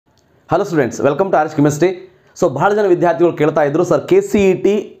Hello students, welcome to RHchemistry. So ಬಹಳ ಜನ ವಿದ್ಯಾರ್ಥಿಗಳು ಕೇಳ್ತಾ ಇದ್ರು sir KCET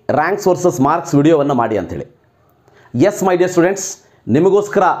ranks versus marks ವಿಡಿಯೋವನ್ನು ಮಾಡಿ ಅಂತ ಹೇಳಿ. Yes my dear students,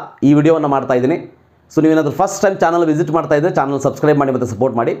 ನಿಮಗೋಸ್ಕರ ಈ ವಿಡಿಯೋವನ್ನು ಮಾಡ್ತಾ ಇದ್ದೀನಿ. ಸೊ ನೀವೇನಾದರೂ ಫಸ್ಟ್ ಟೈಮ್ ಚಾನಲ್ ವಿಸಿಟ್ ಮಾಡ್ತಾ ಇದ್ದರೆ ಚಾನಲ್ ಸಬ್ಸ್ಕ್ರೈಬ್ ಮಾಡಿ ಮತ್ತು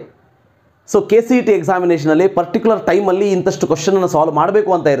ಸಪೋರ್ಟ್ ಮಾಡಿ. ಸೊ KCET ಎಕ್ಸಾಮಿನೇಷನಲ್ಲಿ ಪರ್ಟಿಕ್ಯುಲರ್ ಟೈಮಲ್ಲಿ ಇಂತಷ್ಟು ಕ್ವಶನನ್ನು ಸಾಲ್ವ್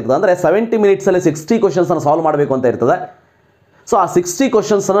ಮಾಡಬೇಕು ಅಂತ ಇರ್ತದೆ. ಅಂದರೆ 70 ಮಿನಿಟ್ಸಲ್ಲಿ 60 ಕ್ವಶನ್ಸನ್ನು ಸಾಲ್ವ್ ಮಾಡಬೇಕು ಅಂತ ಇರ್ತದೆ. ಸೊ ಆ 60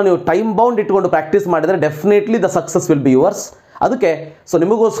 ಕ್ವಶನ್ಸನ್ನು ನೀವು ಟೈಮ್ ಬೌಂಡ್ ಇಟ್ಕೊಂಡು ಪ್ರಾಕ್ಟೀಸ್ ಮಾಡಿದರೆ definitely the success will be yours. ಅದಕ್ಕೆ ಸೊ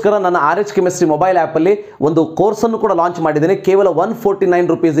ನಿಮಗೋಸ್ಕರ ನನ್ನ RHchemistry ಮೊಬೈಲ್ ಆ್ಯಪಲ್ಲಿ ಒಂದು ಕೋರ್ಸನ್ನು ಕೂಡ ಲಾಂಚ್ ಮಾಡಿದ್ದೀನಿ ಕೇವಲ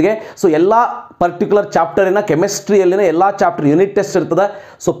 149 ರುಪೀಸ್ಗೆ. ಸೊ ಎಲ್ಲ ಪರ್ಟಿಕ್ಯುಲರ್ ಚಾಪ್ಟರಿನ ಕೆಮಿಸ್ಟ್ರಿಯಲ್ಲಿನ ಎಲ್ಲ ಚಾಪ್ಟರ್ ಯೂನಿಟ್ ಟೆಸ್ಟ್ ಇರ್ತದೆ.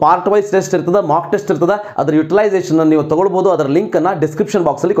 ಸೊ ಪಾರ್ಟ್ ವೈಸ್ ಟೆಸ್ಟ್ ಇರ್ತದೆ, ಮಾಕ್ ಟೆಸ್ಟ್ ಇರ್ತದೆ. ಅದರ ಯುಟಿಲೈಸೇಷನ್ ನೀವು ತೊಗೊಳ್ಬೋದು. ಅದರ ಲಿಂಕನ್ನು ಡಿಸ್ಕ್ರಿಪ್ಷನ್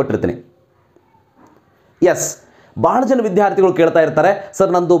ಬಾಕ್ಸಲ್ಲಿ ಕೊಟ್ಟಿರ್ತೀನಿ. ಎಸ್, ಬಹಳ ಜನ ವಿದ್ಯಾರ್ಥಿಗಳು ಕೇಳ್ತಾ ಇರ್ತಾರೆ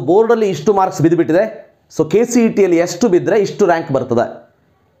ಸರ್ ನಂದು ಬೋರ್ಡಲ್ಲಿ ಇಷ್ಟು ಮಾರ್ಕ್ಸ್ ಬಿದ್ದುಬಿಟ್ಟಿದೆ, ಸೊ KCETಯಲ್ಲಿ ಎಷ್ಟು ಬಿದ್ದರೆ ಇಷ್ಟು ರ್ಯಾಂಕ್ ಬರ್ತದೆ.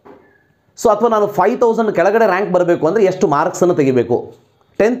 ಸೊ ಅಥವಾ ನಾನು 5000 ಕೆಳಗಡೆ ರ್ಯಾಂಕ್ ಬರಬೇಕು ಅಂದರೆ ಎಷ್ಟು ಮಾರ್ಕ್ಸನ್ನು ತೆಗಿಬೇಕು,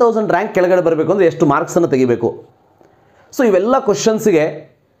 10,000 ರ್ಯಾಂಕ್ ಕೆಳಗಡೆ ಬರಬೇಕು ಅಂದರೆ ಎಷ್ಟು ಮಾರ್ಕ್ಸನ್ನು ತೆಗಿಬೇಕು. ಸೊ ಇವೆಲ್ಲ ಕ್ವಶನ್ಸಿಗೆ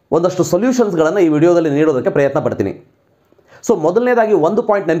ಒಂದಷ್ಟು ಸೊಲ್ಯೂಷನ್ಸ್ಗಳನ್ನು ಈ ವಿಡಿಯೋದಲ್ಲಿ ನೀಡೋದಕ್ಕೆ ಪ್ರಯತ್ನ ಪಡ್ತೀನಿ. ಸೊ ಮೊದಲನೇದಾಗಿ ಒಂದು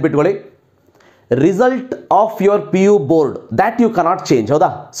ಪಾಯಿಂಟ್ ನೆನ್ಪಿಟ್ಕೊಳ್ಳಿ, result of your PU board that you cannot change.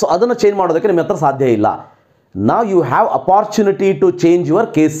 ಹೌದಾ? ಸೊ ಅದನ್ನು ಚೇಂಜ್ ಮಾಡೋದಕ್ಕೆ ನಿಮ್ಮ ಹತ್ರ ಸಾಧ್ಯ ಇಲ್ಲ. Now you have opportunity to change your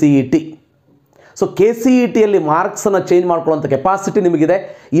KCET. So KCETಯಲ್ಲಿ ಮಾರ್ಕ್ಸನ್ನು change ಮಾಡ್ಕೊಳ್ಳೋಂಥ capacity ನಿಮಗಿದೆ.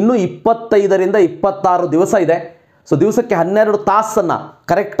 ಇನ್ನೂ 25ರಿಂದ 26 ದಿವಸ ಇದೆ. ಸೊ ದಿವಸಕ್ಕೆ 12 ತಾಸನ್ನು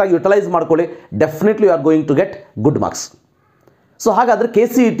ಕರೆಕ್ಟಾಗಿ ಯುಟಿಲೈಸ್ ಮಾಡ್ಕೊಳ್ಳಿ. Definitely you are going to get good marks. So ಹಾಗಾದರೆ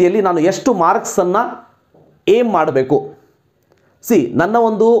KCETಯಲ್ಲಿ ನಾನು ಎಷ್ಟು ಮಾರ್ಕ್ಸನ್ನು ಏಮ್ ಮಾಡಬೇಕು? ನನ್ನ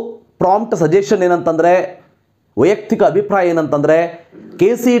ಒಂದು ಪ್ರಾಂಪ್ಟ್ ಸಜೆಷನ್ ಏನಂತಂದರೆ, ವೈಯಕ್ತಿಕ ಅಭಿಪ್ರಾಯ ಏನಂತಂದರೆ,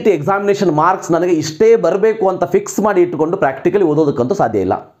 KCET ಎಕ್ಸಾಮಿನೇಷನ್ ಮಾರ್ಕ್ಸ್ ನನಗೆ ಇಷ್ಟೇ ಬರಬೇಕು ಅಂತ ಫಿಕ್ಸ್ ಮಾಡಿ ಇಟ್ಟುಕೊಂಡು ಪ್ರಾಕ್ಟಿಕಲಿ ಓದೋದಕ್ಕಂತೂ ಸಾಧ್ಯ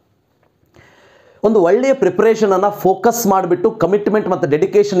ಇಲ್ಲ. ಒಂದು ಒಳ್ಳೆಯ ಪ್ರಿಪ್ರೇಷನನ್ನು ಫೋಕಸ್ ಮಾಡಿಬಿಟ್ಟು ಕಮಿಟ್ಮೆಂಟ್ ಮತ್ತು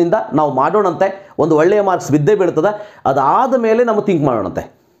ಡೆಡಿಕೇಷನಿಂದ ನಾವು ಮಾಡೋಣಂತೆ. ಒಂದು ಒಳ್ಳೆಯ ಮಾರ್ಕ್ಸ್ ಬಿದ್ದೇ ಬೀಳ್ತದೆ. ಅದಾದ ಮೇಲೆ ನಾವು ಥಿಂಕ್ ಮಾಡೋಣಂತೆ.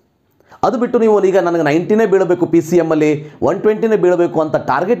 ಅದು ಬಿಟ್ಟು ನೀವು ಈಗ ನನಗೆ 90ನೇ ಬೀಳಬೇಕು, PCMಲ್ಲಿ 120ನೇ ಬೀಳಬೇಕು ಅಂತ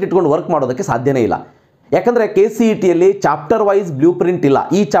ಟಾರ್ಗೆಟ್ ಇಟ್ಕೊಂಡು ವರ್ಕ್ ಮಾಡೋದಕ್ಕೆ ಸಾಧ್ಯನೇ ಇಲ್ಲ. ಯಾಕಂದರೆ KCETಯಲ್ಲಿ ಚಾಪ್ಟರ್ ವೈಸ್ ಬ್ಲೂ ಪ್ರಿಂಟ್ ಇಲ್ಲ.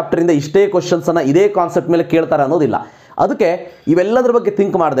 ಈ ಚಾಪ್ಟರಿಂದ ಇಷ್ಟೇ ಕ್ವಶನ್ಸನ್ನು ಇದೇ ಕಾನ್ಸೆಪ್ಟ್ ಮೇಲೆ ಕೇಳ್ತಾರೆ ಅನ್ನೋದಿಲ್ಲ. ಅದಕ್ಕೆ ಇವೆಲ್ಲದರ ಬಗ್ಗೆ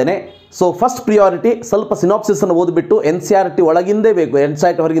ಥಿಂಕ್ ಮಾಡ್ದೇನೆ. ಸೊ ಫಸ್ಟ್ ಪ್ರಿಯಾರಿಟಿ ಸ್ವಲ್ಪ ಸಿನಾಪ್ಸಿಸನ್ನು ಓದಿಬಿಟ್ಟು NCERT ಒಳಗಿಂದೇ ಬೇಕು,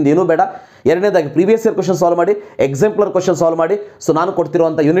 NCERT ಹೊರಗಿಂದ ಏನೂ ಬೇಡ. ಎರಡನೇದಾಗಿ ಪ್ರೀವಿಯಸ್ ಇಯರ್ ಕ್ವಶನ್ ಸಾಲ್ವ್ ಮಾಡಿ, ಎಕ್ಸಾಂಪ್ಲರ್ ಕ್ವಶನ್ ಸಾಲ್ವ್ ಮಾಡಿ. ಸೊ ನಾನು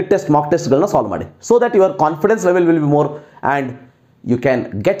ಕೊಡ್ತಿರುವಂಥ ಯೂನಿಟ್ ಟೆಸ್ಟ್, ಮಾಕ್ ಟೆಸ್ಟ್ಗಳನ್ನ ಸಾಲ್ವ್ ಮಾಡಿ. So that your confidence level will be more and you can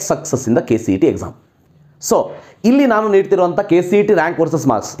get success in the KCET exam. So ಇಲ್ಲಿ ನಾನು ನೀಡ್ತಿರುವಂಥ KCET ರ್ಯಾಂಕ್ ವರ್ಸಸ್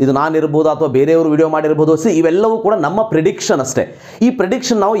ಮಾರ್ಕ್ಸ್, ಇದು ನಾನು ಇರ್ಬೋದು ಅಥವಾ ಬೇರೆಯವರು ವಿಡಿಯೋ ಮಾಡಿರ್ಬೋದು. ಇವೆಲ್ಲವೂ ಕೂಡ ನಮ್ಮ ಪ್ರಿಡಿಕ್ಷನ್ ಅಷ್ಟೇ. ಈ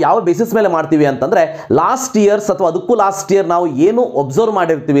ಪ್ರಿಡಿಕ್ಷನ್ ನಾವು ಯಾವ ಬೇಸಿಸ್ ಮೇಲೆ ಮಾಡ್ತೀವಿ ಅಂತಂದರೆ, ಲಾಸ್ಟ್ ಇಯರ್ಸ್ ಅಥವಾ ಅದಕ್ಕೂ ಲಾಸ್ಟ್ ಇಯರ್ ನಾವು ಏನು ಒಬ್ಸರ್ವ್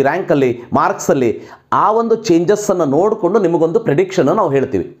ಮಾಡಿರ್ತೀವಿ ರ್ಯಾಂಕಲ್ಲಿ, ಮಾರ್ಕ್ಸಲ್ಲಿ, ಆ ಒಂದು ಚೇಂಜಸ್ಸನ್ನು ನೋಡಿಕೊಂಡು ನಿಮಗೊಂದು ಪ್ರಿಡಿಕ್ಷನ್ನು ನಾವು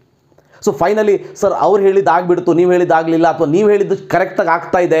ಹೇಳ್ತೀವಿ. ಸೊ ಫೈನಲಿ ಸರ್ ಅವ್ರು ಹೇಳಿದ್ದು ಆಗಿಬಿಡ್ತು, ನೀವು ಹೇಳಿದ್ದಾಗಲಿಲ್ಲ, ಅಥವಾ ನೀವು ಹೇಳಿದ್ದು ಕರೆಕ್ಟಾಗಿ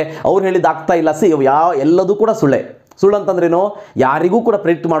ಆಗ್ತಾ ಇದೆ, ಅವ್ರು ಹೇಳಿದ್ದು ಆಗ್ತಾ ಇಲ್ಲ. ಎಲ್ಲದೂ ಕೂಡ ಸುಳ್ಳು ಅಂತಂದ್ರೇನೋ, ಯಾರಿಗೂ ಕೂಡ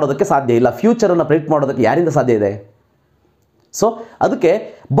ಪ್ರೆಡಿಕ್ಟ್ ಮಾಡೋದಕ್ಕೆ ಸಾಧ್ಯ ಇಲ್ಲ. ಫ್ಯೂಚರನ್ನು ಪ್ರೆಡಿಕ್ಟ್ ಮಾಡೋದಕ್ಕೆ ಯಾರಿಂದ ಸಾಧ್ಯ ಇದೆ? ಸೊ ಅದಕ್ಕೆ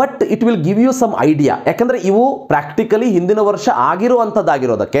but it will give you some idea. ಯಾಕಂದರೆ ಇವು ಪ್ರಾಕ್ಟಿಕಲಿ ಹಿಂದಿನ ವರ್ಷ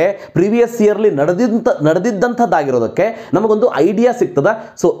ಆಗಿರುವಂಥದ್ದಾಗಿರೋದಕ್ಕೆ, ಪ್ರೀವಿಯಸ್ ಇಯರ್ಲಿ ನಡೆದಿದ್ದಂಥದ್ದಾಗಿರೋದಕ್ಕೆ ನಮಗೊಂದು ಐಡಿಯಾ ಸಿಗ್ತದೆ.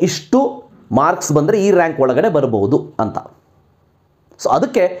 ಸೊ ಇಷ್ಟು ಮಾರ್ಕ್ಸ್ ಬಂದರೆ ಈ ರ್ಯಾಂಕ್ ಒಳಗಡೆ ಬರಬಹುದು ಅಂತ. ಸೊ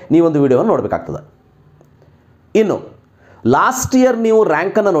ಅದಕ್ಕೆ ನೀವೊಂದು ವಿಡಿಯೋವನ್ನು ನೋಡಬೇಕಾಗ್ತದೆ. ಇನ್ನು ಲಾಸ್ಟ್ ಇಯರ್ ನೀವು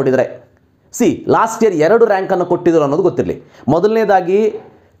ರ್ಯಾಂಕನ್ನು ನೋಡಿದರೆ, ಲಾಸ್ಟ್ ಇಯರ್ 2 ರ್ಯಾಂಕನ್ನು ಕೊಟ್ಟಿದ್ರು ಅನ್ನೋದು ಗೊತ್ತಿರಲಿ. ಮೊದಲನೇದಾಗಿ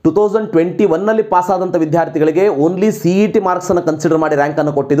 2021ನಲ್ಲಿ ಪಾಸ್ ಆದಂಥ ವಿದ್ಯಾರ್ಥಿಗಳಿಗೆ ಓನ್ಲಿ CET ಮಾರ್ಕ್ಸನ್ನು ಕನ್ಸಿಡರ್ ಮಾಡಿ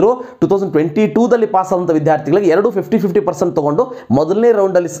ರ್ಯಾಂಕನ್ನು ಕೊಟ್ಟಿದ್ರು. 2022ದಲ್ಲಿ ಪಾಸ್ ಆದಂಥ ವಿದ್ಯಾರ್ಥಿಗಳಿಗೆ 50% ತೊಗೊಂಡು ಮೊದಲನೇ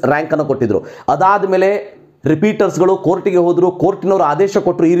ರೌಂಡಲ್ಲಿ ರ್ಯಾಂಕನ್ನು ಕೊಟ್ಟಿದ್ರು. ಅದಾದಮೇಲೆ ರಿಪೀಟರ್ಸ್ಗಳು ಕೋರ್ಟಿಗೆ ಹೋದರು, ಕೋರ್ಟಿನವರು ಆದೇಶ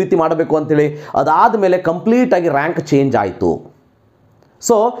ಕೊಟ್ಟರು ಈ ರೀತಿ ಮಾಡಬೇಕು ಅಂತೇಳಿ. ಅದಾದಮೇಲೆ ಕಂಪ್ಲೀಟಾಗಿ ರ್ಯಾಂಕ್ ಚೇಂಜ್ ಆಯಿತು.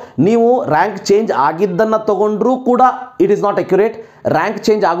 ಸೊ ನೀವು ರ್ಯಾಂಕ್ ಚೇಂಜ್ ಆಗಿದ್ದನ್ನು ತೊಗೊಂಡ್ರೂ ಕೂಡ it is not accurate. Rank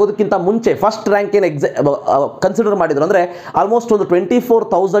change ಆಗೋದಕ್ಕಿಂತ ಮುಂಚೆ ಫಸ್ಟ್ ರ್ಯಾಂಕ್ ಏನು ಕನ್ಸಿಡರ್ ಮಾಡಿದ್ರು ಅಂದರೆ ಆಲ್ಮೋಸ್ಟ್ ಒಂದು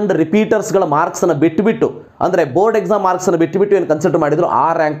 24,000 ರಿಪೀಟರ್ಸ್ಗಳ ಮಾರ್ಕ್ಸನ್ನು ಬಿಟ್ಟುಬಿಟ್ಟು, ಅಂದರೆ ಬೋರ್ಡ್ ಎಕ್ಸಾಮ್ ಮಾರ್ಕ್ಸನ್ನು ಬಿಟ್ಟುಬಿಟ್ಟು ಏನು ಕನ್ಸಿಡರ್ ಮಾಡಿದ್ರು, ಆ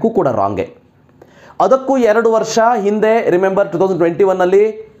ರ್ಯಾಂಕು ಕೂಡ ರಾಂಗೆ. ಅದಕ್ಕೂ 2 ವರ್ಷ ಹಿಂದೆ ರಿಮೆಂಬರ್ 2021ನಲ್ಲಿ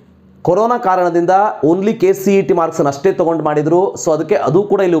ಕೊರೋನಾ ಕಾರಣದಿಂದ ಓನ್ಲಿ KCET ಮಾರ್ಕ್ಸನ್ನು ಅಷ್ಟೇ ತೊಗೊಂಡು ಮಾಡಿದರು. ಸೊ ಅದಕ್ಕೆ ಅದು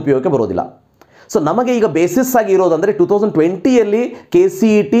ಕೂಡ ಇಲ್ಲಿ ಉಪಯೋಗಕ್ಕೆ ಬರೋದಿಲ್ಲ. ಸೊ ನಮಗೆ ಈಗ ಬೇಸಿಸ್ ಆಗಿ ಇರೋದಂದರೆ 2020ಯಲ್ಲಿ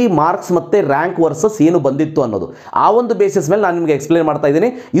KCET ಮಾರ್ಕ್ಸ್ ಮತ್ತು ರ್ಯಾಂಕ್ ವರ್ಸಸ್ ಏನು ಬಂದಿತ್ತು ಅನ್ನೋದು. ಆ ಒಂದು ಬೇಸಿಸ್ ಮೇಲೆ ನಾನು ನಿಮಗೆ ಎಕ್ಸ್ಪ್ಲೇನ್ ಮಾಡ್ತಾ ಇದ್ದೀನಿ.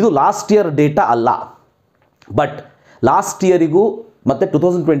 ಇದು ಲಾಸ್ಟ್ ಇಯರ್ ಡೇಟಾ ಅಲ್ಲ. ಬಟ್ ಲಾಸ್ಟ್ ಇಯರಿಗೂ ಮತ್ತು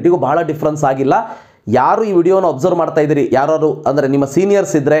 2020ಗೂ ಬಹಳ ಡಿಫ್ರೆನ್ಸ್ ಆಗಿಲ್ಲ. ಯಾರು ಈ ವಿಡಿಯೋನ ಅಬ್ಸರ್ವ್ ಮಾಡ್ತಾ ಇದ್ದೀರಿ, ಯಾರು ಅಂದರೆ ನಿಮ್ಮ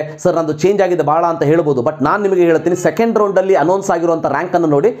ಸೀನಿಯರ್ಸ್ ಇದ್ದರೆ ಸರ್ ನಂದು ಚೇಂಜ್ ಆಗಿದೆ ಭಾಳ ಅಂತ ಹೇಳ್ಬೋದು. ಬಟ್ ನಾನು ನಿಮಗೆ ಹೇಳ್ತೀನಿ, ಸೆಕೆಂಡ್ ರೌಂಡಲ್ಲಿ ಅನೌನ್ಸ್ ಆಗಿರುವಂಥ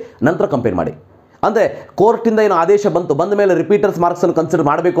ರ್ಯಾಂಕನ್ನು ನೋಡಿ ನಂತರ ಕಂಪೇರ್ ಮಾಡಿ. ಅಂದರೆ ಕೋರ್ಟಿಂದ ಏನು ಆದೇಶ ಬಂದ ಮೇಲೆ ರಿಪೀಟರ್ಸ್ ಮಾರ್ಕ್ಸನ್ನು ಕನ್ಸಿಡರ್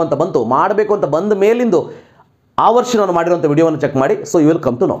ಮಾಡಬೇಕು ಅಂತ ಬಂದ ಮೇಲಿಂದು ಆ ವರ್ಷ ನಾನು ಮಾಡಿರುವಂಥ ವಿಡಿಯೋವನ್ನು ಚೆಕ್ ಮಾಡಿ. So you will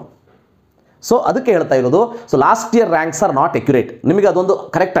come to know. So ಅದಕ್ಕೆ ಹೇಳ್ತಾ ಇರೋದು, so last year ranks R not accurate. ನಿಮಗೆ ಅದೊಂದು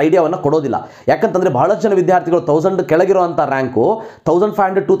ಕರೆಕ್ಟ್ ಐಡಿಯಾವನ್ನು ಕೊಡೋದಿಲ್ಲ. ಯಾಕಂತಂದರೆ ಬಹಳಷ್ಟು ಜನ ವಿದ್ಯಾರ್ಥಿಗಳು 1000 ಕೆಳಗಿರುವಂಥ ರ್ಯಾಂಕು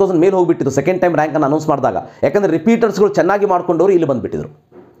 1500 2000 ಮೇಲೆ ಹೋಗಿಬಿಟ್ಟಿದ್ದು ಸೆಕೆಂಡ್ ಟೈಮ್ ರ್ಯಾಂಕನ್ನು ಅನೌನ್ಸ್ ಮಾಡಿದಾಗ. ಯಾಕಂದರೆ ರಿಪೀಟರ್ಸ್ಗಳು ಚೆನ್ನಾಗಿ ಮಾಡ್ಕೊಂಡವರು ಇಲ್ಲಿ ಬಂದುಬಿಟ್ಟಿದ್ರು.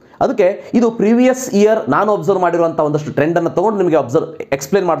 ಅದಕ್ಕೆ ಇದು ಪ್ರೀವಿಯಸ್ ಇಯರ್ ನಾನು ಅಬ್ಸರ್ವ್ ಮಾಡಿರುವಂಥ ಒಂದಷ್ಟು ಟ್ರೆಂಡನ್ನು ತೊಗೊಂಡು ನಿಮಗೆ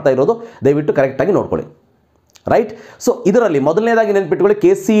ಎಕ್ಸ್ಪ್ಲೇನ್ ಮಾಡ್ತಾ ಇರೋದು. ದಯವಿಟ್ಟು ಕರೆಕ್ಟಾಗಿ ನೋಡ್ಕೊಳ್ಳಿ. ರೈಟ್. ಸೊ ಇದರಲ್ಲಿ ಮೊದಲನೇದಾಗಿ ನೆನಪಿಟ್ಕೊಳ್ಳಿ,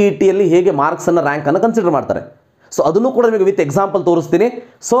 KCETಯಲ್ಲಿ ಹೇಗೆ ಮಾರ್ಕ್ಸನ್ನು ರ್ಯಾಂಕನ್ನು ಕನ್ಸಿಡರ್ ಮಾಡ್ತಾರೆ. ಸೊ ಅದನ್ನು ಕೂಡ ನಿಮಗೆ ವಿತ್ ಎಕ್ಸಾಂಪಲ್ ತೋರಿಸ್ತೀನಿ.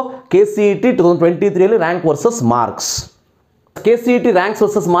 So KCET 2023 rank versus marks. KCET ranks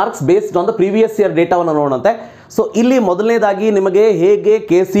versus marks based on the previous year ಡೇಟಾವನ್ನು ನೋಡೋಣಂತೆ. ಸೊ ಇಲ್ಲಿ ಮೊದಲನೇದಾಗಿ ನಿಮಗೆ ಹೇಗೆ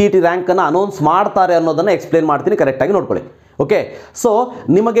KCET ರ್ಯಾಂಕನ್ನು ಅನೌನ್ಸ್ ಮಾಡ್ತಾರೆ ಅನ್ನೋದನ್ನು ಎಕ್ಸ್ಪ್ಲೇನ್ ಮಾಡ್ತೀನಿ, ಕರೆಕ್ಟಾಗಿ ನೋಡ್ಕೊಳ್ಳಿ. ಓಕೆ. ಸೊ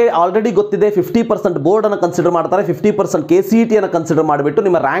ನಿಮಗೆ ಆಲ್ರೆಡಿ ಗೊತ್ತಿದೆ 50% ಬೋರ್ಡನ್ನು ಕನ್ಸಿಡರ್ ಮಾಡ್ತಾರೆ, 50% KCETಯನ್ನು ಕನ್ಸಿಡರ್ ಮಾಡಿಬಿಟ್ಟು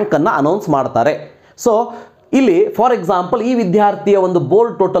ನಿಮ್ಮ ರ್ಯಾಂಕನ್ನು ಅನೌನ್ಸ್ ಮಾಡ್ತಾರೆ. ಸೊ ಇಲ್ಲಿ ಫಾರ್ ಎಕ್ಸಾಂಪಲ್ ಈ ವಿದ್ಯಾರ್ಥಿಯ ಒಂದು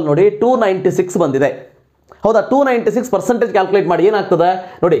ಬೋರ್ಡ್ ಟೋಟಲ್ ನೋಡಿ 296 ಬಂದಿದೆ. ಹೌದಾ? 296% ಕ್ಯಾಲ್ಕುಲೇಟ್ ಮಾಡಿ ಏನಾಗ್ತದೆ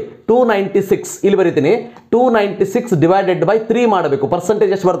ನೋಡಿ. 296 ಇಲ್ಲಿ ಬರೀತೀನಿ, 296 ಡಿವೈಡೆಡ್ ಬೈ 3 ಮಾಡಬೇಕು.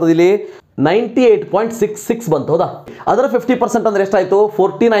 ಪರ್ಸೆಂಟೇಜ್ ಎಷ್ಟು ಬರ್ತದೆ ಇಲ್ಲಿ? 98.66 ಬಂತು. ಹೌದಾ? ಅದರ 50% ಅಂದರೆ ಎಷ್ಟಾಯಿತು?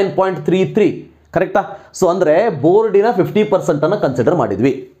 49.33. ಕರೆಕ್ಟಾ? ಸೊ ಅಂದರೆ ಬೋರ್ಡಿನ 50% ಕನ್ಸಿಡರ್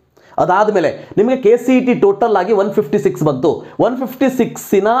ಮಾಡಿದ್ವಿ. ಅದಾದಮೇಲೆ ನಿಮಗೆ KCET ಟೋಟಲ್ ಆಗಿ 156 ಬಂತು.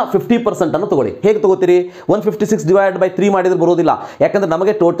 156ನ 50% ತಗೊಳ್ಳಿ. ಹೇಗೆ ತಗೋತೀರಿ? 156 ಡಿವೈಡ್ ಬೈ 3 ಮಾಡಿದ್ರೆ ಬರೋದಿಲ್ಲ. ಯಾಕಂದ್ರೆ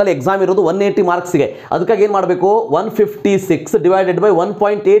ನಮಗೆ ಟೋಟಲ್ ಎಕ್ಸಾಮ್ ಇರೋದು 180 ಮಾರ್ಕ್ಸ್ಗೆ. ಅದಕ್ಕಾಗಿ ಏನು ಮಾಡಬೇಕು? 156 ಡಿವೈಡೆಡ್ ಬೈ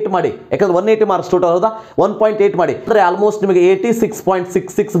 1.8 ಮಾಡಿ. ಯಾಕಂದ್ರೆ 180 ಮಾರ್ಕ್ಸ್ ಟೋಟಲ್. ಹೌದಾ? 1.8 ಮಾಡಿ ಅಂದರೆ ಆಲ್ಮೋಸ್ಟ್ ನಿಮಗೆ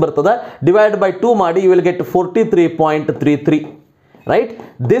 86.66 ಬರ್ತದೆ. ಡಿವೈಡ್ ಬೈ 2 ಮಾಡಿ, you will get 43.33. Right.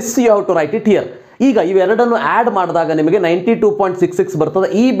 This you have to right it here. ಈಗ ಇವೆರಡನ್ನು ಆ್ಯಡ್ ಮಾಡಿದಾಗ ನಿಮಗೆ 92.66 ಬರ್ತದೆ.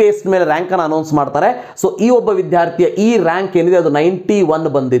 ಈ ಬೇಸ್ ಮೇಲೆ ರ್ಯಾಂಕನ್ನು ಅನೌನ್ಸ್ ಮಾಡ್ತಾರೆ. ಸೊ ಈ ಒಬ್ಬ ವಿದ್ಯಾರ್ಥಿಯ ಈ ರ್ಯಾಂಕ್ ಏನಿದೆ ಅದು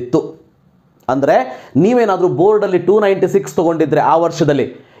 91 ಬಂದಿತ್ತು. ಅಂದರೆ ನೀವೇನಾದರೂ ಬೋರ್ಡಲ್ಲಿ 296 ತೊಗೊಂಡಿದ್ರೆ, ಆ ವರ್ಷದಲ್ಲಿ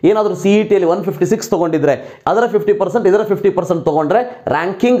ಏನಾದರೂ CETಯಲ್ಲಿ 156 ತೊಗೊಂಡಿದ್ರೆ, ಅದರ 50% ಇದರ 50% ತೊಗೊಂಡ್ರೆ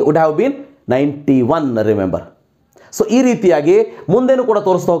ranking would have been 91. Remember. So ಈ ರೀತಿಯಾಗಿ ಮುಂದೇನು ಕೂಡ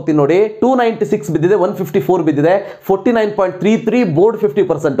ತೋರಿಸ್ತಾ ಹೋಗ್ತೀನಿ ನೋಡಿ. 296 ಬಿದ್ದಿದೆ, 154 ಬಿದ್ದಿದೆ, 49.33 ಬೋರ್ಡ್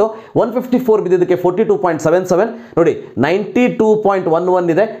 50%, 154 ಬಿದ್ದಿದ್ದಕ್ಕೆ 42.77 ನೋಡಿ, 92.11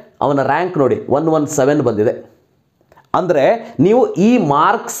 ಇದೆ. ಅವನ ರ್ಯಾಂಕ್ ನೋಡಿ 117 ಬಂದಿದೆ. ಅಂದರೆ ನೀವು ಈ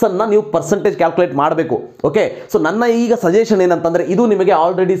ಮಾರ್ಕ್ಸನ್ನು ನೀವು ಪರ್ಸೆಂಟೇಜ್ ಕ್ಯಾಲ್ಕುಲೇಟ್ ಮಾಡಬೇಕು. ಓಕೆ. ಸೊ ನನ್ನ ಈಗ ಸಜೆಷನ್ ಏನಂತಂದರೆ, ಇದು ನಿಮಗೆ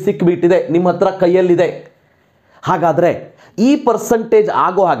ಆಲ್ರೆಡಿ ಸಿಕ್ಬಿಟ್ಟಿದೆ, ನಿಮ್ಮ ಹತ್ರ ಕೈಯಲ್ಲಿದೆ. ಹಾಗಾದರೆ ಈ ಪರ್ಸೆಂಟೇಜ್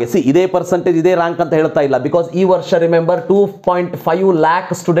ಆಗೋ ಹಾಗೆ, ಇದೇ ಪರ್ಸೆಂಟೇಜ್ ಇದೇ ರ್ಯಾಂಕ್ ಅಂತ ಹೇಳ್ತಾ ಇಲ್ಲ. ಬಿಕಾಸ್ ಈ ವರ್ಷ remember 2.5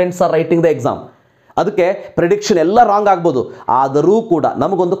 lakh students R writing the exam. ಅದಕ್ಕೆ ಪ್ರೆಡಿಕ್ಷನ್ ಎಲ್ಲ ರಾಂಗ್ ಆಗ್ಬೋದು. ಆದರೂ ಕೂಡ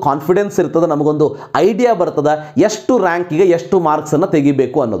ನಮಗೊಂದು ಕಾನ್ಫಿಡೆನ್ಸ್ ಇರ್ತದೆ, ನಮಗೊಂದು ಐಡಿಯಾ ಬರ್ತದೆ ಎಷ್ಟು ರ್ಯಾಂಕಿಗೆ ಎಷ್ಟು ಮಾರ್ಕ್ಸನ್ನು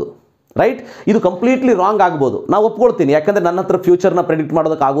ತೆಗಿಬೇಕು ಅನ್ನೋದು. ರೈಟ್. ಇದು ಕಂಪ್ಲೀಟ್ಲಿ ರಾಂಗ್ ಆಗ್ಬೋದು, ನಾವು ಒಪ್ಕೊಳ್ತೀನಿ. ಯಾಕಂದರೆ ನನ್ನ ಹತ್ರ ಫ್ಯೂಚರ್ನ ಪ್ರೆಡಿಕ್ಟ್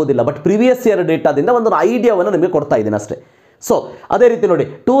ಮಾಡೋದಕ್ಕೆ ಆಗೋದಿಲ್ಲ. ಬಟ್ ಪ್ರೀವಿಯಸ್ ಇಯರ್ ಡೇಟಾದಿಂದ ಒಂದು ಐಡಿಯಾವನ್ನು ನಿಮಗೆ ಕೊಡ್ತಾ ಇದ್ದೀನಿ ಅಷ್ಟೇ. ಸೊ ಅದೇ ರೀತಿ ನೋಡಿ,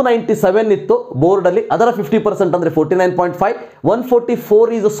 297 ಇತ್ತು ಬೋರ್ಡಲ್ಲಿ, ಅದರ 50% ಅಂದರೆ 49.5. 144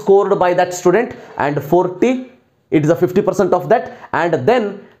 is scored by that student and 40 it is a 50% of that. And then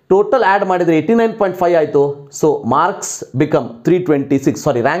total add ಮಾಡಿದರೆ 89.5 ಆಯಿತು. ಸೊ ಮಾರ್ಕ್ಸ್ ಬಿಕಮ್ 326,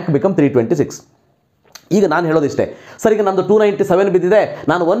 ಸಾರಿ ರ್ಯಾಂಕ್ ಬಿಕಮ್ 326. ಈಗ ನಾನು ಹೇಳೋದಿಷ್ಟೇ, ಸರ್ ಈಗ ನಂದು 297 ಬಿದ್ದಿದೆ,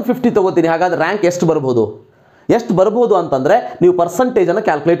 ನಾನು 150 ತೊಗೋತೀನಿ, ಹಾಗಾದರೆ ರ್ಯಾಂಕ್ ಎಷ್ಟು ಬರ್ಬೋದು ಅಂತಂದರೆ ನೀವು ಪರ್ಸಂಟೇಜನ್ನು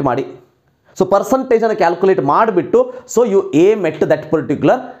ಕ್ಯಾಲ್ಕುಲೇಟ್ ಮಾಡಿ. ಸೊ ಪರ್ಸಂಟೇಜನ್ನು ಕ್ಯಾಲ್ಕುಲೇಟ್ ಮಾಡಿಬಿಟ್ಟು, so you aim at that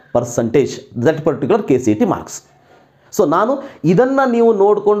particular percentage, that particular KCET marks. So ನಾನು ಇದನ್ನು ನೀವು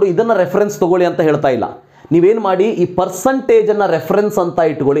ನೋಡಿಕೊಂಡು ಇದನ್ನು ರೆಫರೆನ್ಸ್ ತೊಗೊಳ್ಳಿ ಅಂತ ಹೇಳ್ತಾ ಇಲ್ಲ. ನೀವೇನು ಮಾಡಿ, ಈ ಪರ್ಸಂಟೇಜನ್ನು ರೆಫರೆನ್ಸ್ ಅಂತ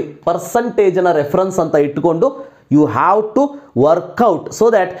ಇಟ್ಕೊಳ್ಳಿ. ಪರ್ಸಂಟೇಜನ್ನು ರೆಫರೆನ್ಸ್ ಅಂತ ಇಟ್ಕೊಂಡು you have to workout so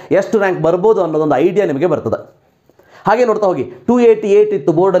that ಎಷ್ಟು ರ್ಯಾಂಕ್ ಬರ್ಬೋದು ಅನ್ನೋದೊಂದು ಐಡಿಯಾ ನಿಮಗೆ ಬರ್ತದೆ. ಹಾಗೆ ನೋಡ್ತಾ ಹೋಗಿ, 288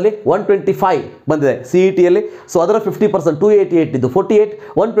 ಇತ್ತು ಬೋರ್ಡಲ್ಲಿ, 125 ಬಂದಿದೆ CETಯಲ್ಲಿ. ಸೊ ಅದರ 50% 288 ಇದ್ದು 48,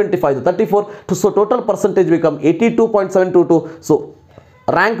 125 34. So total percentage become 82.722. So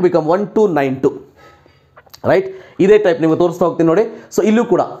rank become 1292. Right. ಇದೇ ಟೈಪ್ ನಿಮಗೆ ತೋರಿಸ್ತಾ ಹೋಗ್ತೀನಿ ನೋಡಿ. ಸೊ ಇಲ್ಲೂ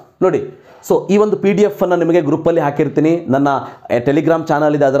ಕೂಡ ನೋಡಿ, ಸೊ ಈ ಒಂದು PDF ಅನ್ನು ನಿಮಗೆ ಗ್ರೂಪಲ್ಲಿ ಹಾಕಿರ್ತೀನಿ, ನನ್ನ ಟೆಲಿಗ್ರಾಮ್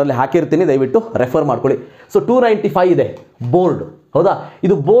ಚಾನಲ್ ಇದೆ ಅದರಲ್ಲಿ ಹಾಕಿರ್ತೀನಿ, ದಯವಿಟ್ಟು ರೆಫರ್ ಮಾಡ್ಕೊಳ್ಳಿ. ಸೊ 295 ಇದೆ ಬೋರ್ಡ್. ಹೌದಾ?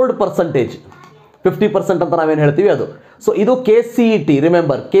 ಇದು ಬೋರ್ಡ್ ಪರ್ಸೆಂಟೇಜ್ 50% ಅಂತ ನಾವೇನು ಹೇಳ್ತೀವಿ ಅದು. ಸೊ ಇದು KCET,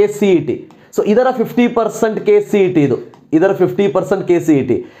 ರಿಮೆಂಬರ್ KCET. ಸೊ ಇದರ 50% KCET, ಇದರ 50%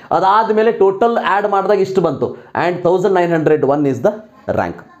 KCET. ಅದಾದಮೇಲೆ ಟೋಟಲ್ ಆ್ಯಡ್ ಮಾಡಿದಾಗ ಇಷ್ಟು ಬಂತು. And 1901 is the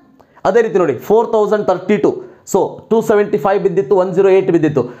rank. ಅದೇ ರೀತಿ ನೋಡಿ, 4032. ಸೊ 275 ಬಿದ್ದಿತ್ತು, 108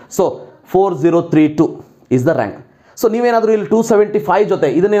 ಬಿದ್ದಿತ್ತು. So 4032 is the rank. So ನೀವೇನಾದರೂ ಇಲ್ಲಿ 275 ಜೊತೆ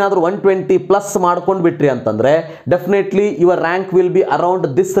ಇದನ್ನೇನಾದರೂ 120 ಪ್ಲಸ್ ಮಾಡ್ಕೊಂಡು ಬಿಟ್ರಿ ಅಂತಂದರೆ definitely your rank will be around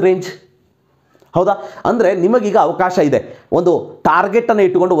this range. ಹೌದಾ? ಅಂದರೆ ನಿಮಗೀಗ ಅವಕಾಶ ಇದೆ ಒಂದು ಟಾರ್ಗೆಟನ್ನು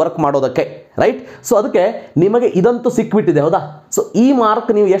ಇಟ್ಟುಕೊಂಡು ವರ್ಕ್ ಮಾಡೋದಕ್ಕೆ. ರೈಟ್. ಸೊ ಅದಕ್ಕೆ ನಿಮಗೆ ಇದಂತೂ ಸಿಕ್ಬಿಟ್ಟಿದೆ. ಹೌದಾ? ಸೊ ಈ ಮಾರ್ಕ್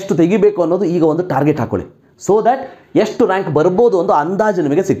ನೀವು ಎಷ್ಟು ತೆಗಿಬೇಕು ಅನ್ನೋದು ಈಗ ಒಂದು ಟಾರ್ಗೆಟ್ ಹಾಕೊಳ್ಳಿ. ಸೊ ದ್ಯಾಟ್ ಎಷ್ಟು ರ್ಯಾಂಕ್ ಬರ್ಬೋದು ಒಂದು ಅಂದಾಜು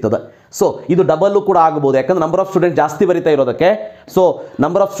ನಿಮಗೆ ಸಿಗ್ತದೆ. ಸೊ ಇದು ಡಬಲ್ಲು ಕೂಡ ಆಗ್ಬೋದು, ಯಾಕಂದ್ರೆ ನಂಬರ್ ಆಫ್ ಸ್ಟೂಡೆಂಟ್ ಜಾಸ್ತಿ ಬರೀತಾ ಇರೋದಕ್ಕೆ. ಸೊ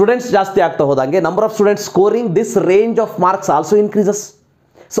ನಂಬರ್ ಆಫ್ ಸ್ಟೂಡೆಂಟ್ಸ್ ಜಾಸ್ತಿ ಆಗ್ತಾ ಹೋದಂಗೆ number of students scoring this range of marks also increases.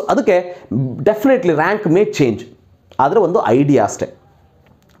 So ಅದಕ್ಕೆ ಡೆಫಿನೆಟ್ಲಿ ರ್ಯಾಂಕ್ ಮೇ ಚೇಂಜ್, ಆದರೆ ಒಂದು ಐಡಿಯಾ ಅಷ್ಟೇ.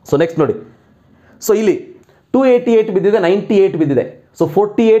 ಸೊ ನೆಕ್ಸ್ಟ್ ನೋಡಿ, ಸೊ ಇಲ್ಲಿ 288 ಬಿದ್ದಿದೆ, 98 ಬಿದ್ದಿದೆ. ಸೊ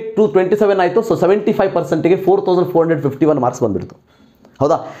 48 to 27 ಆಯಿತು. ಸೊ 75%ಗೆ 4451 ಮಾರ್ಕ್ಸ್ ಬಂದ್ಬಿಡ್ತು.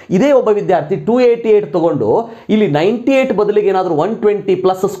 ಹೌದಾ? ಇದೇ ಒಬ್ಬ ವಿದ್ಯಾರ್ಥಿ 288 ತಗೊಂಡು ಇಲ್ಲಿ 98 ಬದಲಿಗೆ ಏನಾದರೂ 120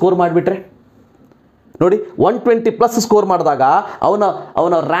 ಪ್ಲಸ್ ಸ್ಕೋರ್ ಮಾಡಿಬಿಟ್ರೆ ನೋಡಿ, 120 ಪ್ಲಸ್ ಸ್ಕೋರ್ ಮಾಡಿದಾಗ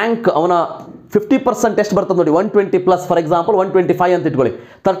ಅವನ ರ್ಯಾಂಕ್ ಅವನ 50% ಎಷ್ಟು ಬರ್ತದೆ ನೋಡಿ, 120 ಪ್ಲಸ್ ಫಾರ್ ಎಕ್ಸಾಂಪಲ್ 125 ಅಂತ ಇಟ್ಕೊಳ್ಳಿ,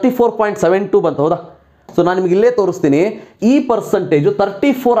 34.72 ಬಂತು. ಹೌದಾ? ಸೊ ನಾನು ನಿಮಗೆ ಇಲ್ಲೇ ತೋರಿಸ್ತೀನಿ, ಈ ಪರ್ಸೆಂಟೇಜು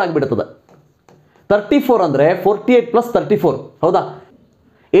 34 ಆಗಿಬಿಡ್ತದೆ. 34 ಅಂದರೆ 48 ಪ್ಲಸ್ 34, ಹೌದಾ?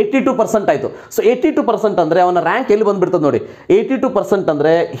 82% ಆಯಿತು. ಸೊ 82% ಅಂದರೆ ಅವನ ರ್ಯಾಂಕ್ ಎಲ್ಲಿ ಬಂದುಬಿಡ್ತದೆ ನೋಡಿ, 82%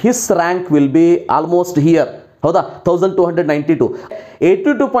 ಅಂದರೆ his rank will be almost here. ಹೌದಾ? 1292.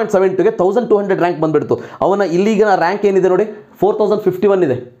 82.72ಗೆ 1200 ರ್ಯಾಂಕ್ ಬಂದುಬಿಡ್ತು. ಅವನ ಇಲ್ಲಿಗಿನ ರ್ಯಾಂಕ್ ಏನಿದೆ ನೋಡಿ, 4051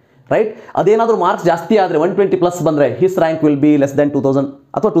 ಇದೆ, ರೈಟ್? ಅದೇನಾದರೂ ಮಾರ್ಕ್ಸ್ ಜಾಸ್ತಿ ಆದರೆ 120 ಪ್ಲಸ್ ಬಂದರೆ his rank will be less than 2000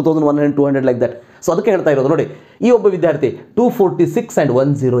 ಅಥವಾ 2100, 200 ಲೈಕ್ ದಟ್. ಸೊ ಅದಕ್ಕೆ ಹೇಳ್ತಾ ಇರೋದು ನೋಡಿ, ಈ ಒಬ್ಬ ವಿದ್ಯಾರ್ಥಿ 246 and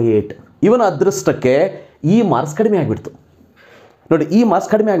 108, ಇವನ ಅದೃಷ್ಟಕ್ಕೆ ಈ ಮಾರ್ಕ್ಸ್ ಕಡಿಮೆ ಆಗಿಬಿಡ್ತು ನೋಡಿ, ಈ ಮಾರ್ಕ್ಸ್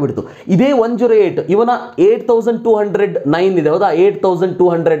ಕಡಿಮೆ ಆಗಿಬಿಡ್ತು. ಇದೇ 108 ಇವನ 8209 ಇದೆ. ಹೌದಾ?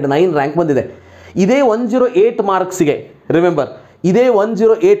 8209 ರ್ಯಾಂಕ್ ಬಂದಿದೆ. ಇದೇ 108 ಮಾರ್ಕ್ಸಿಗೆ, ರಿಮೆಂಬರ್, ಇದೇ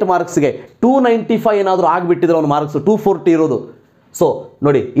 108 ಮಾರ್ಕ್ಸ್ಗೆ 295 ಏನಾದರೂ ಆಗಿಬಿಟ್ಟಿದ್ರೆ ಅವನ ಮಾರ್ಕ್ಸ್ 240 ಇರೋದು. ಸೊ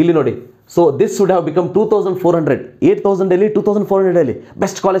ನೋಡಿ, ಇಲ್ಲಿ ನೋಡಿ, so this would have become 2400, 8000 2400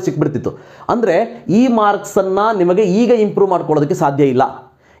 best college ಸಿಕ್ಬಿಡ್ತಿತ್ತು. ಅಂದರೆ ಈ ಮಾರ್ಕ್ಸನ್ನು ನಿಮಗೆ ಈಗ ಇಂಪ್ರೂವ್ ಮಾಡ್ಕೊಳ್ಳೋದಕ್ಕೆ ಸಾಧ್ಯ ಇಲ್ಲ.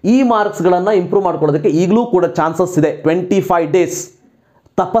 ಈ ಮಾರ್ಕ್ಸ್ಗಳನ್ನು ಇಂಪ್ರೂವ್ ಮಾಡ್ಕೊಳ್ಳೋದಕ್ಕೆ ಈಗಲೂ ಕೂಡ ಚಾನ್ಸಸ್ ಇದೆ. 25 days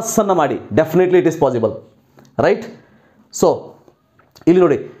ತಪಸ್ಸನ್ನು ಮಾಡಿ, definitely it is possible, right? So ಇಲ್ಲಿ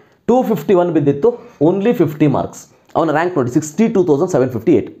ನೋಡಿ, 251 ಬಿದ್ದಿತ್ತು, ಓನ್ಲಿ 50 ಮಾರ್ಕ್ಸ್. ಅವನ ರ್ಯಾಂಕ್ ನೋಡಿ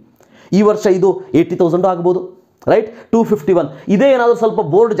 62,758. ಈ ವರ್ಷ ಇದು 80,000 ಆಗ್ಬೋದು, ರೈಟ್? 251. ಇದೇ ಏನಾದರೂ ಸ್ವಲ್ಪ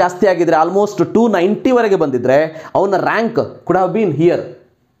ಬೋರ್ಡ್ ಜಾಸ್ತಿ ಆಗಿದ್ರೆ, ಆಲ್ಮೋಸ್ಟ್ 290ವರೆಗೆ ಬಂದಿದ್ರೆ ಅವನ rank could have been here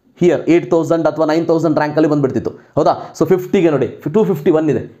 8000 ಅಥವಾ 9000 ರ್ಯಾಂಕಲ್ಲಿ ಬಂದುಬಿಡ್ತಿತ್ತು. ಹೌದಾ? ಸೊ 50ಗೆ ನೋಡಿ 251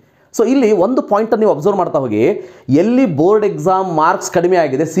 ಇದೆ. ಸೊ ಇಲ್ಲಿ ಒಂದು ಪಾಯಿಂಟನ್ನು ನೀವು ಅಬ್ಸರ್ವ್ ಮಾಡ್ತಾ ಹೋಗಿ, ಎಲ್ಲಿ ಬೋರ್ಡ್ ಎಕ್ಸಾಮ್ ಮಾರ್ಕ್ಸ್ ಕಡಿಮೆ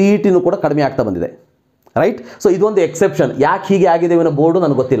ಆಗಿದೆ, CETನೂ ಕೂಡ ಕಡಿಮೆ ಆಗ್ತಾ ಬಂದಿದೆ, ರೈಟ್? ಸೊ ಇದೊಂದು ಎಕ್ಸೆಪ್ಷನ್. ಯಾಕೆ ಹೀಗೆ ಆಗಿದೆ ಇವನ ಬೋರ್ಡು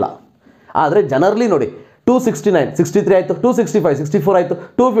ನನಗೆ ಗೊತ್ತಿಲ್ಲ, ಆದರೆ ಜನರಲಿ ನೋಡಿ 269, 63 ಆಯಿತು, 265, 64 ಆಯಿತು,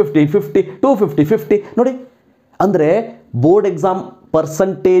 250, 50, 250, 50 ನೋಡಿ. ಅಂದರೆ ಬೋರ್ಡ್ ಎಕ್ಸಾಮ್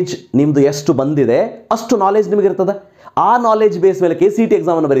ಪರ್ಸಂಟೇಜ್ ನಿಮ್ಮದು ಎಷ್ಟು ಬಂದಿದೆ ಅಷ್ಟು ನಾಲೆಜ್ ನಿಮಗೆ ಇರ್ತದೆ. ಆ ನಾಲೆಜ್ ಬೇಸ್ ಮೇಲೆ KCET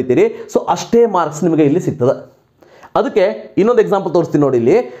ಎಕ್ಸಾಮನ್ನು ಬರೀತೀರಿ. ಸೊ ಅಷ್ಟೇ ಮಾರ್ಕ್ಸ್ ನಿಮಗೆ ಇಲ್ಲಿ ಸಿಗ್ತದೆ. ಅದಕ್ಕೆ ಇನ್ನೊಂದು ಎಕ್ಸಾಂಪಲ್ ತೋರಿಸ್ತೀನಿ ನೋಡಿ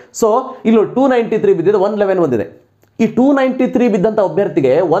ಇಲ್ಲಿ. ಸೊ ಇಲ್ಲಿ 293 ಬಿದ್ದಿದೆ, 111 ಬಂದಿದೆ. ಈ 293 ಬಿದ್ದಂಥ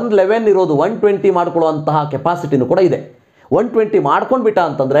ಅಭ್ಯರ್ಥಿಗೆ 111 ಇರೋದು 120 ಮಾಡ್ಕೊಳ್ಳುವಂತಹ ಕೆಪಾಸಿಟಿನೂ ಕೂಡ ಇದೆ. 120 ಮಾಡ್ಕೊಂಡು ಬಿಟ್ಟ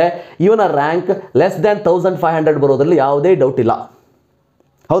ಅಂತಂದರೆ ಇವನ ರ್ಯಾಂಕ್ ಲೆಸ್ ದ್ಯಾನ್ 1500 ಬರೋದ್ರಲ್ಲಿ ಯಾವುದೇ ಡೌಟ್ ಇಲ್ಲ.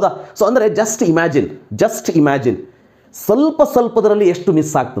 ಹೌದಾ? ಸೊ ಅಂದರೆ ಜಸ್ಟ್ ಇಮ್ಯಾಜಿನ್ ಸ್ವಲ್ಪದರಲ್ಲಿ ಎಷ್ಟು ಮಿಸ್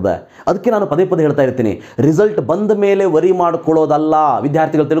ಆಗ್ತದೆ. ಅದಕ್ಕೆ ನಾನು ಪದೇ ಹೇಳ್ತಾ ಇರ್ತೀನಿ, ರಿಸಲ್ಟ್ ಬಂದ ಮೇಲೆ ವರಿ ಮಾಡ್ಕೊಳ್ಳೋದಲ್ಲ.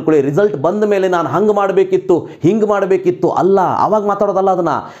 ವಿದ್ಯಾರ್ಥಿಗಳು ತಿಳ್ಕೊಳ್ಳಿ, ರಿಸಲ್ಟ್ ಬಂದ ಮೇಲೆ ನಾನು ಹಂಗೆ ಮಾಡಬೇಕಿತ್ತು, ಹಿಂಗೆ ಮಾಡಬೇಕಿತ್ತು ಅಲ್ಲ, ಆವಾಗ ಮಾತಾಡೋದಲ್ಲ.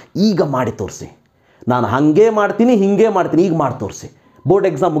 ಅದನ್ನು ಈಗ ಮಾಡಿ ತೋರಿಸಿ. ನಾನು ಹಾಗೆ ಮಾಡ್ತೀನಿ, ಹಿಂಗೆ ಮಾಡ್ತೀನಿ, ಈಗ ಮಾಡಿ ತೋರಿಸಿ. ಬೋರ್ಡ್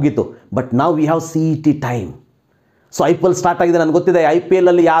ಎಕ್ಸಾಮ್ ಮುಗೀತು, ಬಟ್ ನಾವು we have CET time. So IPL start ಆಗಿದೆ, ನನಗೆ ಗೊತ್ತಿದೆ. IPL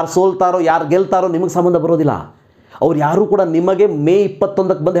ಅಲ್ಲಿ ಯಾರು ಸೋಲ್ತಾರೋ ಯಾರು ಗೆಲ್ತಾರೋ ನಿಮಗೆ ಸಂಬಂಧ ಬರೋದಿಲ್ಲ. ಅವ್ರು ಯಾರೂ ಕೂಡ ನಿಮಗೆ ಮೇ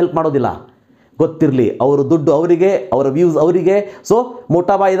 21ಕ್ಕೆ ಬಂದು ಹೆಲ್ಪ್ ಮಾಡೋದಿಲ್ಲ. ಗೊತ್ತಿರಲಿ, ಅವರು ದುಡ್ಡು ಅವರಿಗೆ, ಅವರ ವ್ಯೂಸ್ ಅವರಿಗೆ. ಸೊ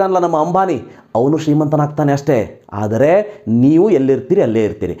ಮೋಟಾಬಾಯಿ ಇದಾನಲ್ಲ ನಮ್ಮ ಅಂಬಾನಿ, ಅವನು ಶ್ರೀಮಂತನಾಗ್ತಾನೆ ಅಷ್ಟೇ. ಆದರೆ ನೀವು ಎಲ್ಲಿರ್ತೀರಿ ಅಲ್ಲೇ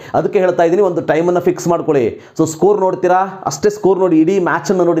ಇರ್ತೀರಿ. ಅದಕ್ಕೆ ಹೇಳ್ತಾ ಇದ್ದೀನಿ, ಒಂದು ಟೈಮನ್ನು ಫಿಕ್ಸ್ ಮಾಡ್ಕೊಳ್ಳಿ. ಸೊ ಸ್ಕೋರ್ ನೋಡ್ತೀರಾ, ಅಷ್ಟೇ ಸ್ಕೋರ್ ನೋಡಿ, ಇಡೀ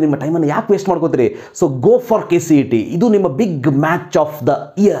ಮ್ಯಾಚನ್ನು ನೋಡಿ, ನಿಮ್ಮ ಟೈಮನ್ನು ಯಾಕೆ ವೇಸ್ಟ್ ಮಾಡ್ಕೋತೀರಿ? So go for KCET. ಇದು ನಿಮ್ಮ big match of the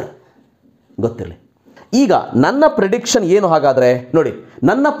year, ಗೊತ್ತಿರಲಿ. ಈಗ ನನ್ನ ಪ್ರಿಡಿಕ್ಷನ್ ಏನು ಹಾಗಾದರೆ ನೋಡಿ,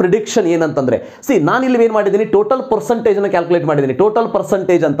 ನನ್ನ ಪ್ರಿಡಿಕ್ಷನ್ ಏನಂತಂದರೆ, ನಾನಿಲ್ಲಿ ಏನು ಮಾಡಿದ್ದೀನಿ, ಟೋಟಲ್ ಪರ್ಸೆಂಟೇಜನ್ನು ಕ್ಯಾಲ್ಕುಲೇಟ್ ಮಾಡಿದ್ದೀನಿ. ಟೋಟಲ್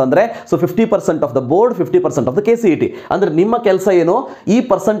ಪರ್ಸೆಂಟೇಜ್ ಅಂತಂದರೆ so 50% of the board, 50% of the KCET. ಅಂದರೆ ನಿಮ್ಮ ಕೆಲಸ ಏನು, ಈ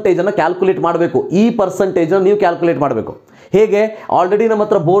ಪರ್ಸೆಂಟೇಜನ್ನು ಕ್ಯಾಲ್ಕುಲೇಟ್ ಮಾಡಬೇಕು. ಈ ಪರ್ಸೆಂಟೇಜನ್ನು ನೀವು ಕ್ಯಾಲ್ಕುಲೇಟ್ ಮಾಡಬೇಕು. ಹೇಗೆ? ಆಲ್ರೆಡಿ ನಮ್ಮ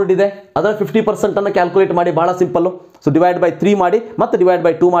ಹತ್ರ ಬೋರ್ಡ್ ಇದೆ, ಅದರ 50%ಅನ್ನು ಕ್ಯಾಲ್ಕುಲೇಟ್ ಮಾಡಿ, ಭಾಳ ಸಿಂಪಲ್ಲು. ಸೊ ಡಿವೈಡ್ ಬೈ 3 ಮಾಡಿ, ಮತ್ತು ಡಿವೈಡ್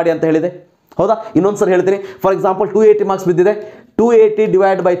ಬೈ 2 ಮಾಡಿ ಅಂತ ಹೇಳಿದೆ. ಹೌದಾ? ಇನ್ನೊಂದು ಸರಿ ಹೇಳ್ತೀನಿ. ಫಾರ್ ಎಕ್ಸಾಂಪಲ್ 280 ಮಾರ್ಕ್ಸ್ ಬಿದ್ದಿದೆ, 280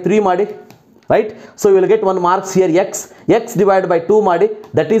 ಡಿವೈಡ್ ಬೈ 3 ಮಾಡಿ, right? So you will get 1 marks here x divide by 2 ಮಾಡಿ,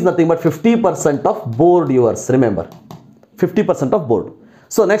 that is nothing but 50% of board yours. Remember, 50% of board.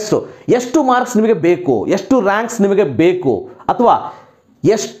 So next, ಎಷ್ಟು ಮಾರ್ಕ್ಸ್ ನಿಮಗೆ ಬೇಕು, ಎಷ್ಟು ರ್ಯಾಂಕ್ಸ್ ನಿಮಗೆ ಬೇಕು, ಅಥವಾ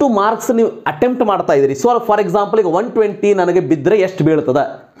ಎಷ್ಟು ಮಾರ್ಕ್ಸ್ ನೀವು ಅಟೆಂಪ್ಟ್ ಮಾಡ್ತಾ ಇದ್ದೀರಿ. ಸೊ ಫಾರ್ ಎಕ್ಸಾಂಪಲ್ ಈಗ 120 ನನಗೆ ಬಿದ್ದರೆ ಎಷ್ಟು ಬೀಳ್ತದೆ,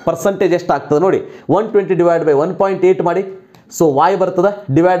 ಪರ್ಸೆಂಟೇಜ್ ಎಷ್ಟು ಆಗ್ತದೆ ನೋಡಿ. 120 ಡಿವೈಡ್ ಬೈ 1.8 ಮಾಡಿ, ಸೊ y ಬರ್ತದೆ,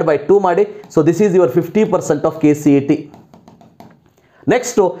 ಡಿವೈಡ್ ಬೈ 2 ಮಾಡಿ. So this is your 50% of KCET.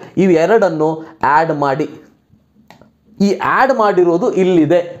 Next ಇವೆರಡನ್ನು ಆ್ಯಡ್ ಮಾಡಿ. ಈ ಆ್ಯಡ್ ಮಾಡಿರೋದು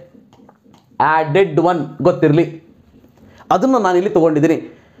ಇಲ್ಲಿದೆ. ಆ್ಯಡೆಡ್ ಒನ್ ಗೊತ್ತಿರಲಿ, ಅದನ್ನು ನಾನು ಇಲ್ಲಿ ತೊಗೊಂಡಿದ್ದೀನಿ.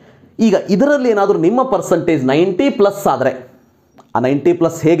 ಈಗ ಇದರಲ್ಲಿ ಏನಾದರೂ ನಿಮ್ಮ ಪರ್ಸಂಟೇಜ್ 90+ ಆದರೆ, ಆ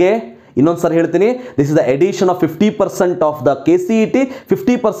 90+ ಹೇಗೆ ಇನ್ನೊಂದು ಸರಿ ಹೇಳ್ತೀನಿ, this is the edition of 50% of the KCET,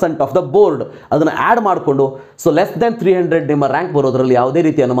 50% of the board, ಅದನ್ನು ಆ್ಯಡ್ ಮಾಡಿಕೊಂಡು ಸೊ ಲೆಸ್ ದೆನ್ 300 ನಿಮ್ಮ ರ್ಯಾಂಕ್ ಬರೋದ್ರಲ್ಲಿ ಯಾವುದೇ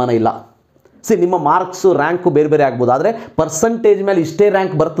ರೀತಿ ಅನುಮಾನ ಇಲ್ಲ. ನಿಮ್ಮ ಮಾರ್ಕ್ಸು ರ್ಯಾಂಕು ಬೇರೆ ಬೇರೆ ಆಗ್ಬೋದು, ಆದರೆ ಪರ್ಸಂಟೇಜ್ ಮೇಲೆ ಇಷ್ಟೇ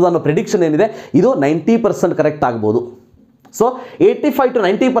ರ್ಯಾಂಕ್ ಬರ್ತದೆ ಅನ್ನೋ ಪ್ರಿಡಿಕ್ಷನ್ ಏನಿದೆ ಇದು 90% ಕರೆಕ್ಟ್ ಆಗ್ಬೋದು. ಸೊ 85 to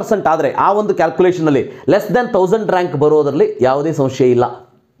 90% ಆದರೆ ಆ ಒಂದು ಕ್ಯಾಲ್ಕುಲೇಷನಲ್ಲಿ ಲೆಸ್ ದೆನ್ 1000 ರ್ಯಾಂಕ್ ಬರೋದರಲ್ಲಿ ಯಾವುದೇ ಸಂಶಯ ಇಲ್ಲ.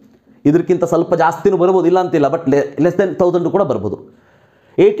 ಇದಕ್ಕಿಂತ ಸ್ವಲ್ಪ ಜಾಸ್ತಿನೂ ಬರ್ಬೋದು, ಇಲ್ಲ ಅಂತಿಲ್ಲ, ಬಟ್ ಲೆಸ್ ದೆನ್ 1000 ಕೂಡ ಬರ್ಬೋದು.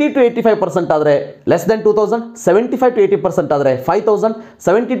 80 to 85% ಆದರೆ ಲೆಸ್ ದೆನ್ 2000, 75 to 80% ಆದರೆ 5000,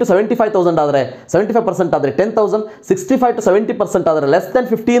 70 to 75,000 ಆದರೆ 75% ಆದರೆ 10,000, 65 to 70% ಆದರೆ less than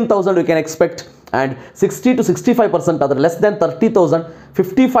 15,000 you can expect, and 60 to 65% ಆದರೆ ಲೆಸ್ ದೆನ್ 30,000,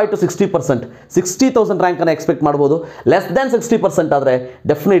 55 to 60% 60,000 ರ್ಯಾಂಕನ್ನು ಎಕ್ಸ್ಪೆಕ್ಟ್ ಮಾಡ್ಬೋದು. ಲೆಸ್ ದೆನ್ 60% ಆದರೆ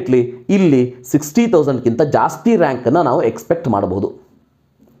ಡೆಫಿನೆಟ್ಲಿ ಇಲ್ಲಿ 60,000ಕ್ಕಿಂತ ಜಾಸ್ತಿ ರ್ಯಾಂಕನ್ನು ನಾವು ಎಕ್ಸ್ಪೆಕ್ಟ್ ಮಾಡ್ಬೋದು.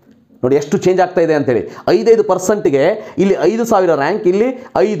 ನೋಡಿ ಎಷ್ಟು ಚೇಂಜ್ ಆಗ್ತಾ ಇದೆ ಅಂತೇಳಿ. 5% ಇಲ್ಲಿ 5,000 ರ್ಯಾಂಕ್, ಇಲ್ಲಿ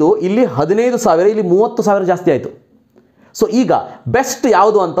 5, ಇಲ್ಲಿ 15,000, ಇಲ್ಲಿ 30,000 ಜಾಸ್ತಿ ಆಯಿತು. ಸೊ ಈಗ ಬೆಸ್ಟ್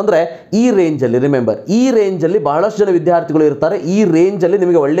ಯಾವುದು ಅಂತಂದರೆ ಈ ರೇಂಜಲ್ಲಿ, ರಿಮೆಂಬರ್ ಈ ರೇಂಜಲ್ಲಿ ಬಹಳಷ್ಟು ಜನ ವಿದ್ಯಾರ್ಥಿಗಳು ಇರ್ತಾರೆ, ಈ ರೇಂಜಲ್ಲಿ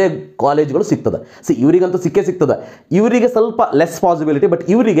ನಿಮಗೆ ಒಳ್ಳೆಯ ಕಾಲೇಜ್ಗಳು ಸಿಗ್ತದೆ. ಇವರಿಗಂತೂ ಸಿಕ್ಕೇ ಸಿಗ್ತದೆ, ಇವರಿಗೆ ಸ್ವಲ್ಪ ಲೆಸ್ ಪಾಸಿಬಿಲಿಟಿ, ಬಟ್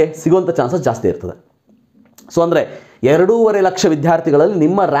ಇವರಿಗೆ ಸಿಗುವಂಥ ಚಾನ್ಸಸ್ ಜಾಸ್ತಿ ಇರ್ತದೆ. ಸೊ ಅಂದರೆ 2.5 ಲಕ್ಷ ವಿದ್ಯಾರ್ಥಿಗಳಲ್ಲಿ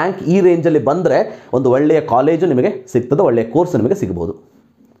ನಿಮ್ಮ ರ್ಯಾಂಕ್ ಈ ರೇಂಜಲ್ಲಿ ಬಂದರೆ ಒಂದು ಒಳ್ಳೆಯ ಕಾಲೇಜು ನಿಮಗೆ ಸಿಗ್ತದೆ, ಒಳ್ಳೆಯ ಕೋರ್ಸ್ ನಿಮಗೆ ಸಿಗ್ಬೋದು.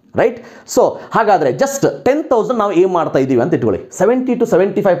 ರೈಟ್. ಸೊ ಹಾಗಾದರೆ ಜಸ್ಟ್ 10,000 ನಾವು ಏಮ್ ಮಾಡ್ತಾ ಇದ್ದೀವಿ ಅಂತ ಇಟ್ಕೊಳ್ಳಿ. 70 to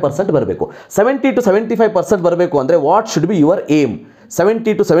 75% ಬರಬೇಕು. 70 to 75% ಬರಬೇಕು ಅಂದರೆ what should be your aim?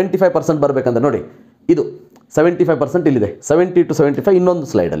 70 to 75% ಬರಬೇಕಂದ್ರೆ ನೋಡಿ, ಇದು 75% ಇಲ್ಲಿದೆ, 70 to 75 ಇನ್ನೊಂದು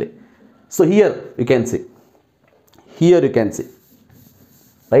ಸ್ಲೈಡಲ್ಲಿ. So here you can see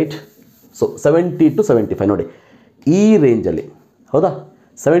right. So 70 to 75 ನೋಡಿ ಈ ರೇಂಜಲ್ಲಿ, ಹೌದಾ,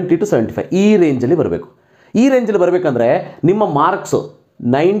 70 to 75 ಈ ರೇಂಜಲ್ಲಿ ಬರಬೇಕು. ಈ ರೇಂಜಲ್ಲಿ ಬರಬೇಕಂದ್ರೆ ನಿಮ್ಮ ಮಾರ್ಕ್ಸು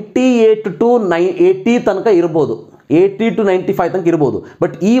 98 to 80 ತನಕ ಇರ್ಬೋದು, 80 to 95 ತನಕ ಇರ್ಬೋದು.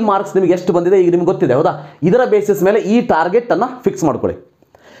 ಬಟ್ ಈ ಮಾರ್ಕ್ಸ್ ನಿಮಗೆ ಎಷ್ಟು ಬಂದಿದೆ ಈಗ ನಿಮ್ಗೆ ಗೊತ್ತಿದೆ, ಹೌದಾ? ಇದರ ಬೇಸಿಸ್ ಮೇಲೆ ಈ ಟಾರ್ಗೆಟನ್ನು ಫಿಕ್ಸ್ ಮಾಡ್ಕೊಳ್ಳಿ.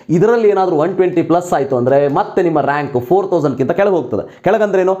 ಇದರಲ್ಲಿ ಏನಾದರೂ 120+ ಆಯಿತು ಅಂದರೆ ಮತ್ತೆ ನಿಮ್ಮ ರ್ಯಾಂಕ್ 4,000ಕ್ಕಿಂತ ಕೆಳಗೆ ಹೋಗ್ತದೆ.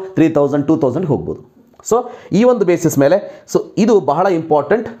 ಕೆಳಗಂದ್ರೇನು 3,000, 2,000 ಹೋಗ್ಬೋದು. ಸೊ ಈ ಒಂದು ಬೇಸಿಸ್ ಮೇಲೆ, ಸೊ ಇದು ಬಹಳ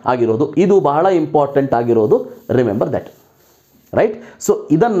ಇಂಪಾರ್ಟೆಂಟ್ ಆಗಿರೋದು, ರಿಮೆಂಬರ್ ದ್ಯಾಟ್. ರೈಟ್. ಸೊ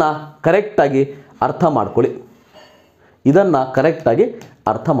ಇದನ್ನು ಕರೆಕ್ಟಾಗಿ ಅರ್ಥ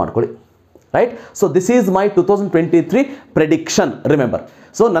ಮಾಡ್ಕೊಳ್ಳಿ, right. So this is my 2023 prediction, remember.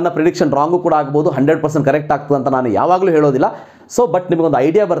 So ನನ್ನ ಪ್ರಿಡಿಕ್ಷನ್ ರಾಂಗು ಕೂಡ ಆಗ್ಬೋದು, 100% ಕರೆಕ್ಟ್ ಆಗ್ತದೆ ಅಂತ ನಾನು ಯಾವಾಗಲೂ ಹೇಳೋದಿಲ್ಲ. ಸೊ ಬಟ್ ನಿಮಗೊಂದು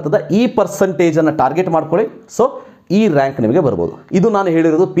ಐಡಿಯಾ ಬರ್ತದೆ, ಈ ಪರ್ಸಂಟೇಜನ್ನು ಟಾರ್ಗೆಟ್ ಮಾಡ್ಕೊಳ್ಳಿ. ಸೊ ಈ ರ್ಯಾಂಕ್ ನಿಮಗೆ ಬರ್ಬೋದು. ಇದು ನಾನು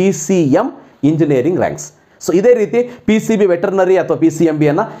ಹೇಳಿರೋದು PCM ಇಂಜಿನಿಯರಿಂಗ್ ರ್ಯಾಂಕ್ಸ್. ಸೊ ಇದೇ ರೀತಿ PCB ವೆಟರ್ನರಿ ಅಥವಾ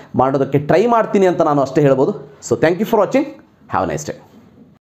PCMBಯನ್ನು ಮಾಡೋದಕ್ಕೆ ಟ್ರೈ ಮಾಡ್ತೀನಿ ಅಂತ ನಾನು ಅಷ್ಟೇ ಹೇಳ್ಬೋದು. So thank you for watching, have a nice day.